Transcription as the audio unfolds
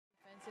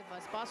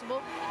as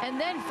possible. And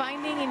then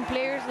finding in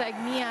players like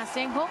Mia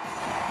Senjo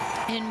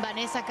and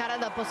Vanessa Cara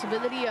the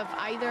possibility of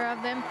either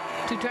of them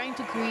to trying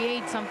to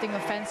create something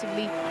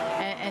offensively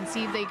and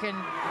see if they can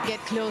get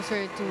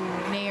closer to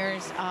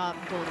Nayer's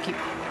goalkeeper.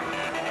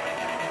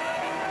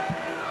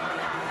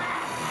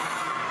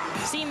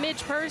 See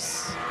Midge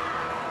Purse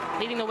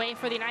leading the way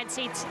for the United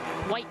States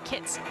white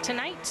kits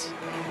tonight.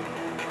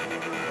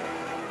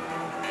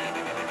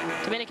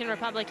 Dominican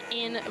Republic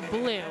in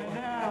blue.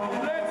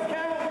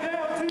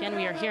 Again,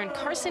 we are here in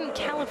Carson,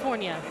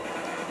 California.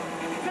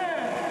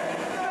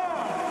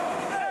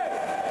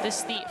 This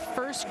is the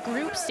first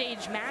group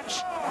stage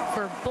match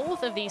for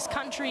both of these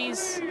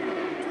countries,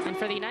 and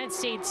for the United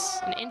States,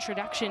 an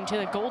introduction to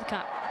the Gold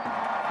Cup.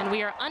 And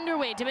we are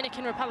underway.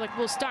 Dominican Republic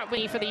will start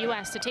waiting for the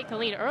U.S. to take the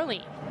lead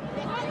early.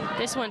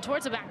 This one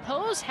towards the back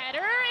post, header,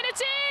 and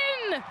it's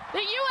in! The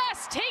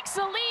U.S. takes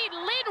the lead,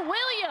 Lynn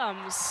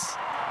Williams.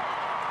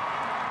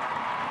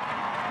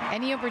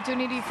 Any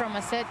opportunity from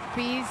a set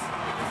piece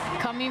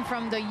coming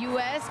from the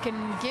U.S.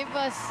 can give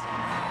us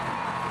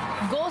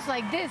goals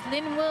like this.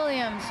 Lynn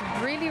Williams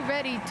really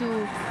ready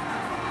to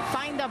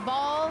find the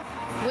ball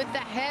with the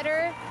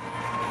header.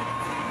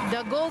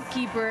 The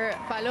goalkeeper,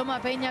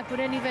 Paloma Peña,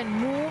 couldn't even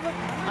move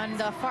on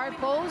the far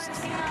post.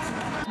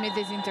 Smith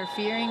is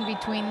interfering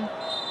between.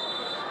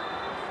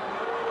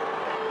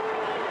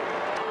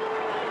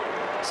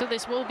 So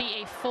this will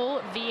be a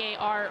full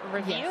VAR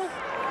review. Yes.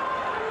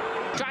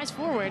 Drives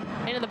forward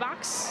into the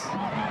box,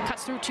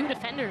 cuts through two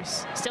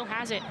defenders, still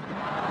has it.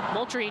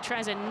 Moultrie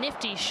tries a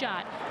nifty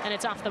shot, and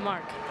it's off the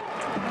mark.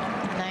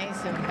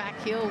 Nice, back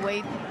heel,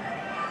 wait.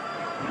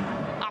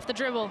 Off the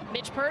dribble,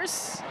 Midge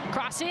Purse,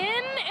 cross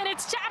in, and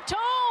it's tapped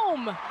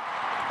home!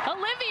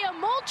 Olivia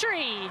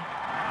Moultrie,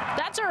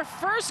 that's her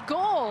first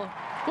goal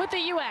with the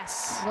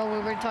U.S. Well, we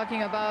were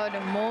talking about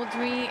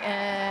Moultrie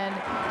and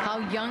how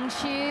young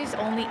she is,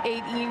 only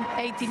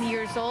 18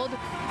 years old.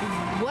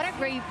 What a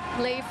great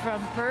play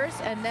from Purse,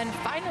 and then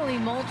finally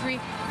Moultrie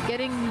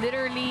getting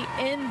literally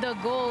in the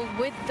goal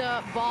with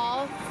the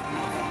ball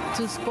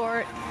to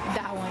score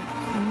that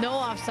one. No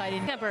offside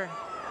in Kemper.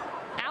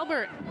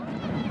 Albert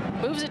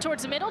moves it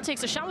towards the middle,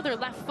 takes a shot with her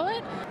left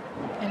foot.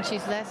 And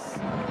she's less.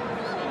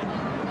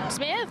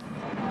 Smith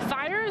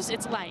fires,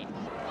 it's light.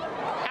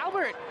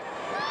 Albert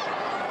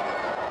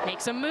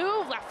makes a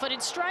move,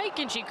 left-footed strike,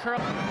 and she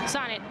curls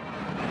on it.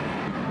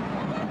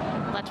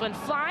 Lets one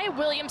fly,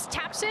 Williams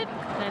taps it,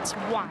 and it's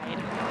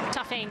wide.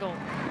 Tough angle.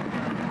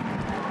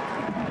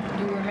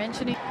 You were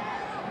mentioning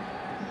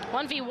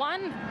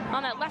 1v1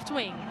 on that left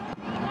wing.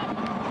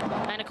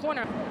 And a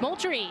corner.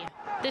 Moultrie,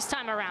 this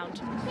time around,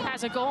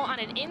 has a goal on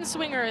an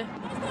in-swinger.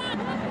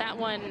 That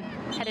one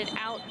headed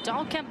out.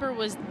 Dahlkemper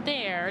was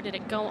there. Did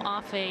it go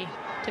off a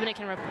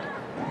Dominican Republic?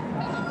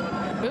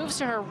 Moves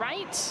to her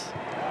right.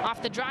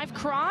 Off the drive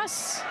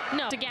cross.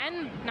 No.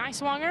 Again,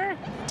 Niswanger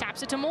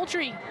taps it to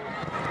Moultrie.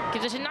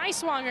 Gives it to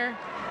Niswanger.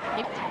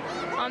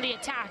 On the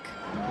attack.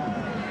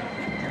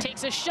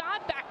 Takes a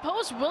shot, back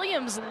post.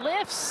 Williams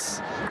lifts,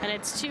 and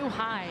it's too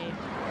high.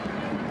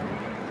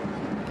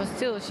 But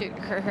still,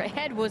 her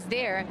head was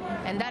there,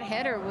 and that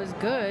header was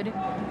good.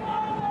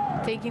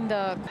 Taking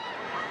the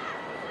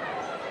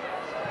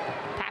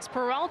pass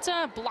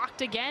Peralta,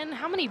 blocked again.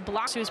 How many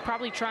blocks? She was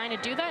probably trying to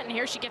do that, and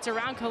here she gets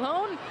around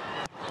Cologne.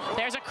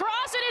 There's a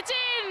cross, and it's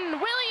in!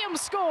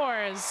 Williams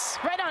scores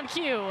right on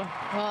cue.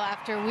 Well,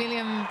 after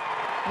William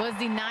was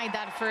denied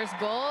that first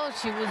goal,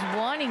 she was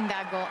wanting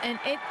that goal, and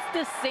it's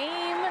the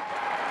same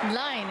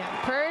line.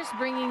 Purse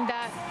bringing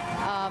that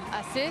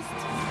assist,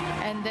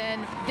 and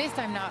then this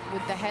time not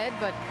with the head,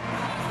 but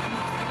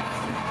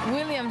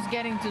Williams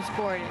getting to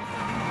score it.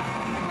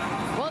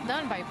 Well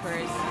done by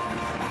Purse.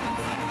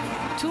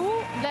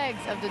 Two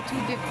legs of the two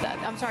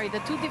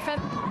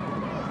defenders.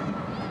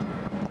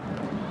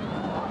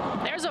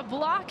 There's a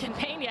block, and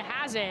Peña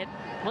has it.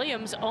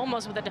 Williams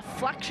almost with a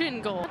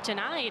deflection goal.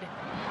 Denied.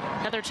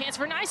 Another chance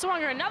for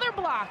Niswanger, another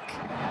block.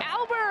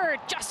 Albert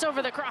just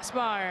over the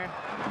crossbar.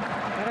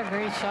 What a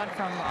great shot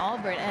from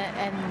Albert,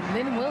 and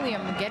Lynn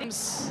Williams getting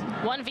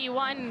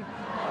 1v1.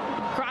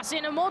 Cross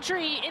into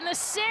Moultrie in the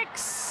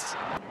 6.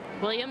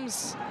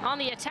 Williams on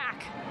the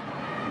attack.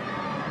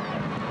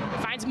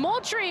 Finds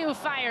Moultrie, who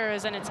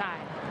fires, and it's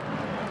high.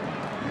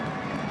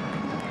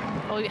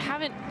 Well, we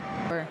haven't.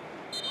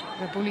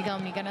 República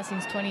Dominicana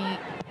since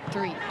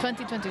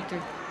 2023.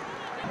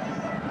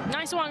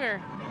 Niswanger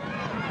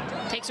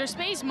takes her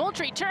space.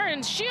 Moultrie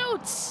turns,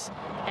 shoots,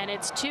 and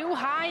it's too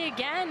high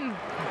again.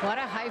 What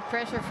a high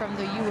pressure from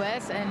the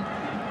U.S. and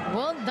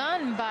well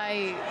done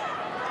by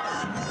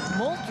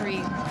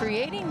Moultrie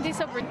creating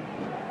this opportunity.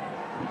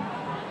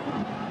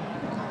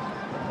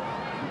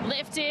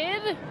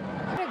 Lifted.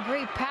 What a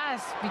great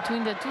pass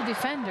between the two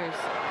defenders.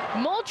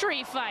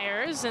 Moultrie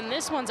fires, and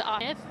this one's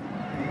off.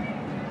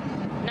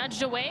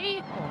 Nudged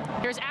away.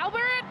 Here's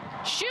Albert.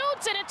 Shoots.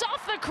 shoots, and it's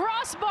off the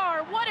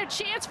crossbar. What a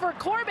chance for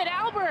Corbin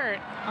Albert.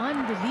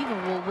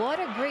 Unbelievable. What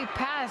a great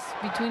pass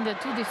between the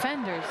two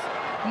defenders.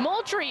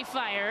 Moultrie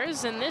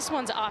fires, and this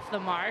one's off the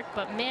mark,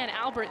 but man,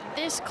 Albert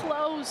this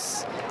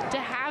close to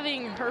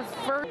having her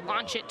first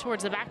launch it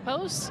towards the back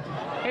post.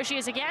 There she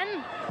is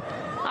again,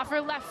 off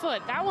her left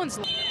foot. That one's...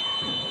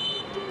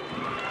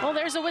 Well,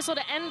 there's a whistle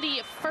to end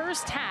the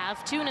first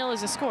half. 2-0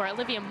 is the score.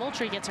 Olivia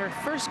Moultrie gets her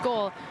first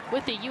goal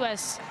with the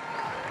U.S.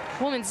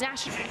 Women's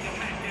National.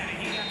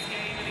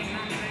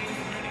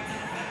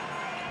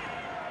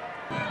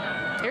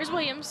 Here's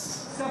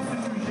Williams.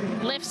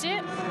 Lifts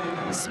it.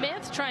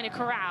 Smith trying to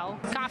corral.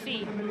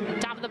 Coffee,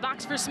 top of the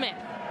box for Smith.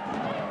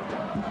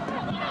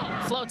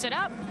 Floats it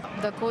up.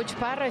 The coach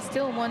Parra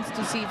still wants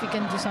to see if he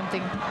can do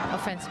something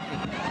offensively.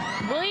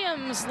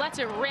 Williams lets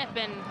it rip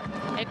and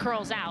it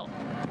curls out.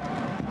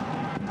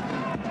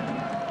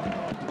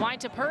 Wide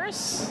to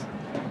Purse.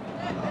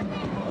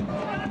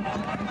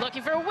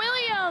 Looking for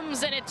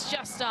Williams, and it's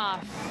just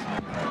off.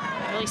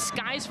 Really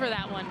skies for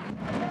that one.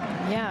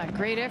 Yeah,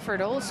 great effort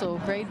also.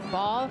 Great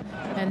ball.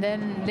 And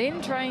then Lynn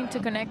trying to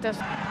connect us.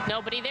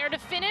 Nobody there to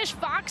finish.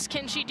 Fox,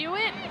 can she do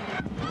it?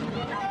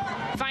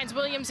 Finds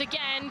Williams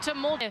again to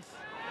Moultrie.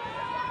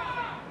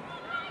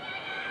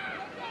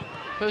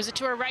 Moves it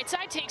to her right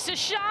side, takes a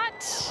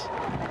shot,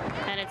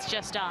 and it's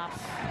just off.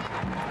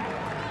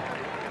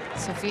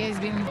 Sophia's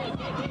been...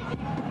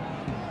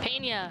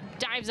 Pena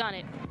dives on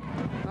it.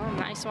 Oh,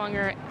 nice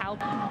swinger out.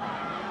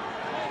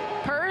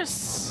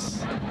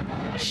 Purse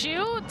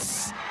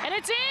shoots, and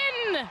it's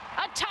in!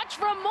 A touch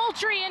from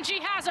Moultrie, and she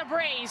has a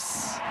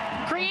brace.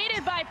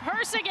 Created by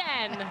Purse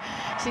again.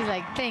 She's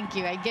like, thank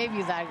you, I gave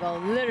you that goal,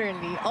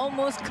 literally,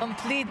 almost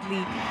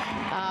completely.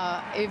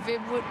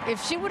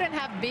 If she wouldn't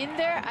have been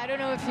there, I don't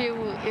know if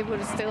it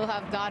would still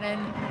have gotten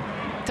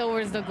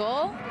towards the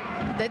goal.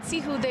 Let's see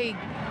who they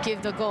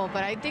give the goal,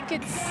 but I think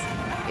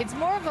it's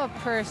more of a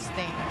Purse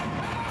thing.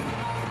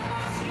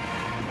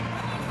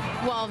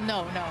 Well,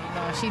 no,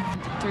 she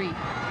did 3.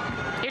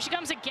 Here she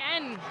comes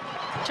again.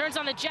 Turns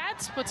on the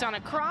Jets, puts on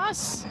a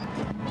cross.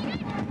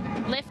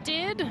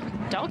 Lifted.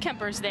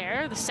 Dahlkemper's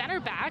there, the center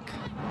back.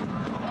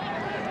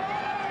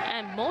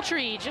 And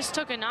Moultrie just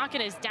took a knock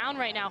and is down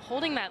right now,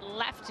 holding that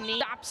left knee.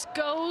 Stops,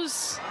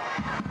 goes.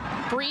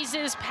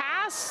 Breezes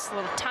pass. A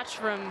little touch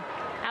from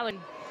Allen.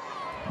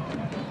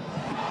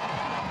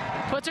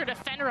 Puts her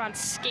defender on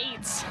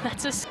skates.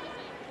 That's a...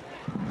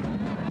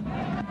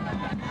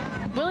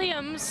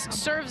 Williams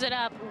serves it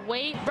up.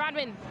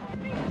 Rodman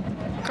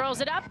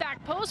curls it up,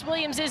 back post.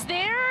 Williams is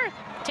there.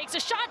 Takes a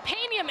shot.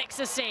 Pena makes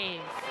a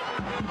save.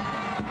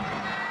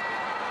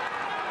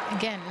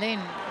 Again, Lynn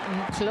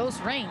in close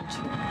range.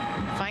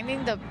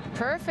 Finding the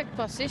perfect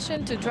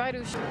position to try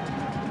to shoot.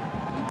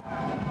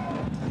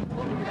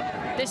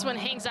 This one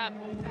hangs up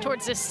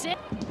towards the sit.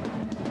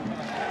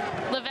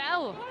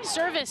 Lavelle,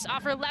 service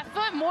off her left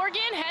foot.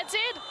 Morgan heads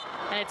it,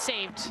 and it's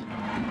saved.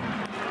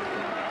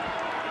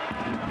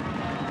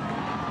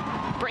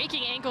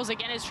 Breaking ankles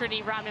again as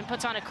Trinity Rodman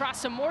puts on a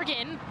cross to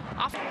Morgan.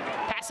 Off,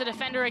 pass a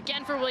defender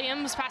again for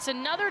Williams. Pass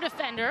another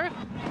defender.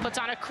 Puts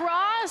on a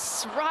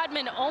cross.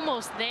 Rodman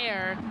almost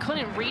there.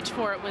 Couldn't reach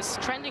for it. Was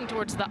trending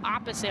towards the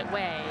opposite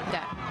way.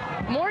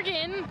 Yeah.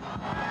 Morgan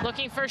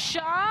looking for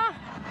Shaw.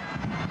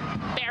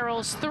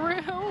 Barrels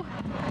through.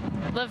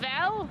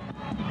 Lavelle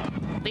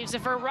leaves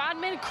it for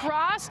Rodman.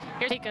 Cross.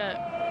 Here, take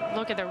a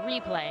look at the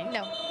replay.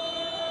 No.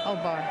 Oh,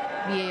 bar.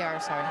 VAR,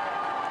 sorry.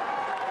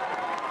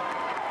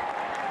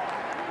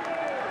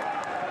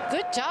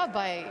 Good job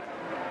by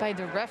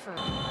the referee.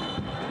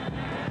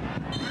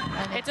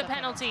 And it's a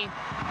penalty.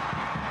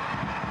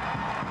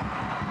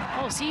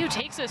 Oh, CU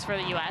takes this for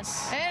the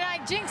U.S. And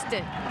I jinxed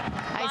it.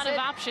 A lot of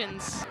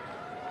options.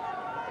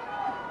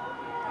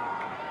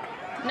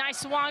 Nice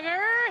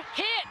swanger.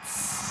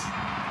 Hits.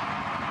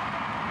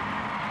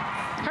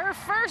 Her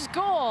first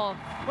goal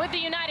with the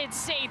United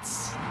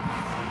States.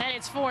 And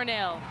it's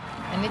 4-0.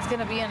 And it's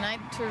going to be a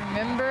night to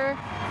remember.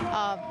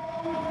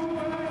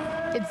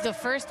 It's the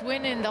first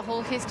win in the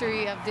whole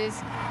history of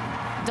this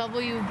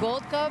W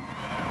Gold Cup.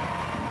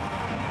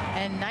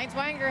 And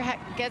Nighswanger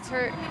gets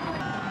her.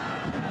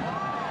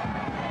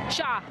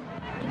 Shaw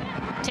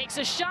takes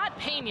a shot.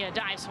 Pena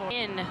dives for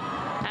in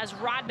as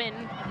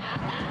Rodman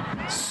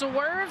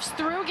swerves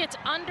through, gets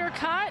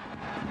undercut.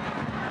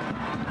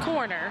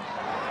 Corner.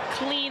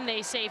 Clean,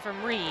 they say,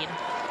 from Reed.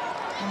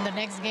 In the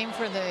next game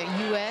for the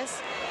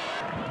U.S.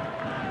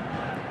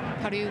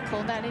 How do you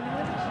call that in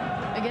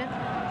English again?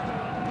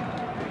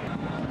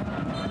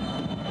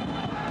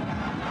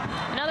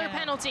 Another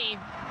penalty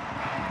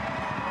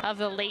of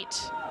the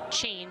late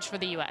change for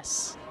the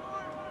U.S.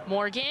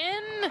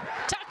 Morgan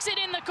tucks it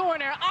in the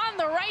corner on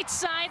the right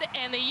side,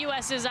 and the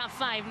U.S. is up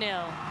 5-0.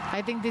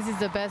 I think this is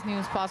the best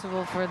news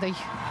possible for the...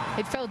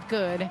 It felt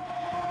good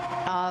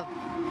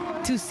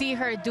to see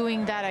her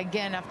doing that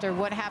again after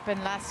what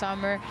happened last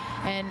summer,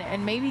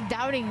 and maybe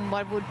doubting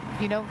what would,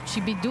 she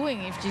be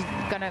doing if she's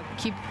gonna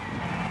keep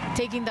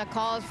taking the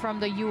calls from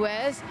the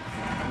U.S.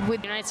 The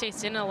United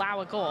States didn't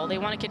allow a goal. They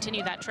want to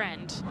continue that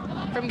trend.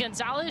 From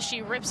Gonzalez,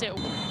 she rips it.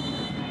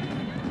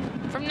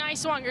 From nice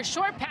swung her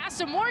short pass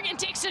to Morgan,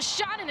 takes a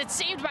shot, and it's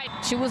saved by...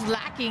 She was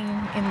lacking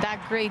in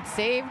that great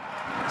save.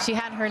 She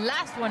had her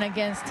last one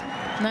against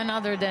none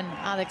other than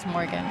Alex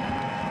Morgan.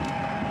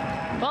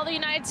 Well, the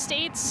United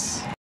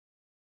States